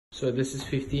So this is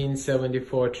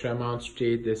 1574 Tremont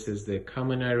Street. This is the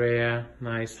common area,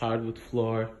 nice hardwood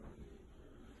floor.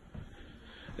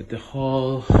 At the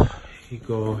hall, you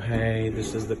go, hey,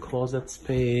 this is the closet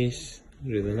space,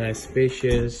 really nice,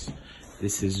 spacious.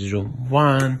 This is room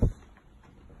 1.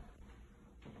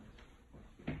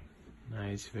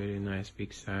 Nice, very nice,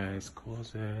 big size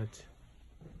closet.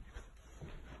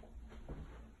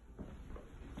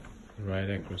 Right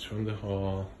across from the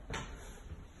hall.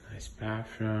 Nice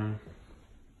bathroom.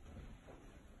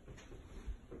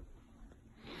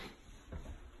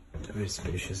 Very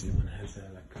spacious. Even has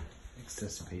like extra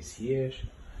space here.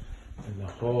 In the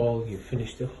hall, you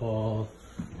finish the hall.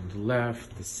 On the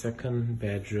left, the second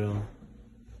bedroom.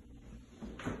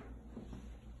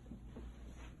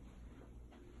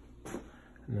 And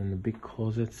then the big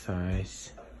closet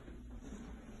size.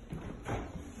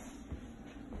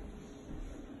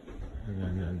 And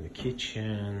then the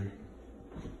kitchen.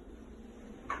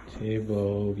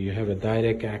 Table. You have a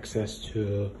direct access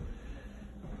to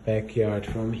backyard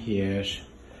from here.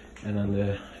 And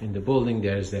on in the building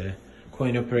there's a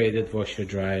coin operated washer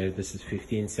dryer. This is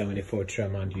 1574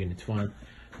 Tremont Unit 1.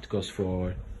 It goes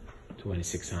for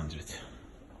 $2,600.